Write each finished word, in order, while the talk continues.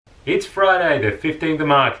It's Friday, the 15th of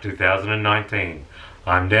March 2019.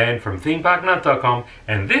 I'm Dan from ThemeParkNut.com,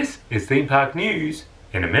 and this is Theme Park News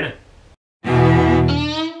in a minute.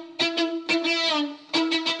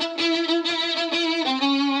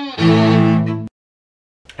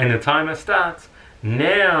 And the timer starts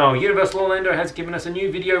now. Universal Orlando has given us a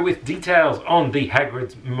new video with details on the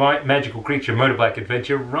Hagrid's Magical Creature Motorbike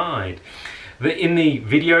Adventure ride. In the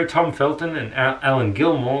video, Tom Felton and Alan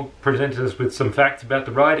Gilmore presented us with some facts about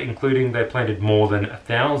the ride, including they planted more than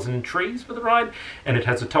 1,000 trees for the ride, and it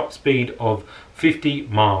has a top speed of 50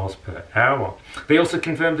 miles per hour. They also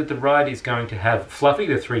confirmed that the ride is going to have Fluffy,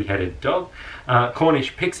 the three-headed dog,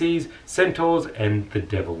 Cornish pixies, centaurs, and the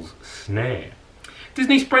Devil's Snare.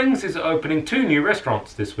 Disney Springs is opening 2 new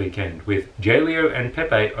restaurants this weekend, with Jaleo and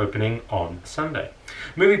Pepe opening on Sunday.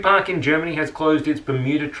 Movie Park in Germany has closed its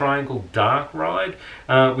Bermuda Triangle Dark ride,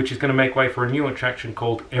 which is going to make way for a new attraction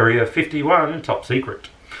called Area 51 Top Secret.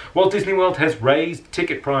 Walt Disney World has raised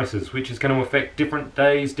ticket prices, which is going to affect different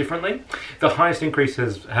days differently. The highest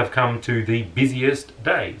increases have come to the busiest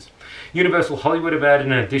days. Universal Hollywood have added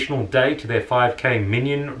an additional day to their 5K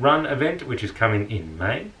Minion Run event, which is coming in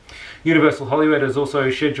May. Universal Hollywood has also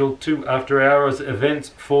scheduled 2 after-hours events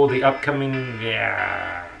for the upcoming...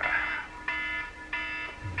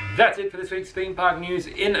 That's it for this week's Theme Park News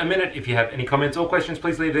in a minute. If you have any comments or questions,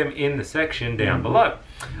 please leave them in the section down below.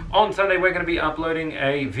 On Sunday, we're going to be uploading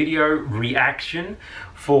a video reaction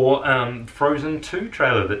for Frozen 2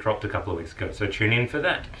 trailer that dropped a couple of weeks ago, so tune in for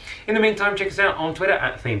that. In the meantime, check us out on Twitter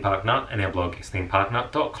at ThemeParkNut, and our blog is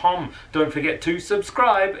ThemeParkNut.com. Don't forget to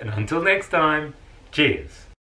subscribe, and until next time, cheers.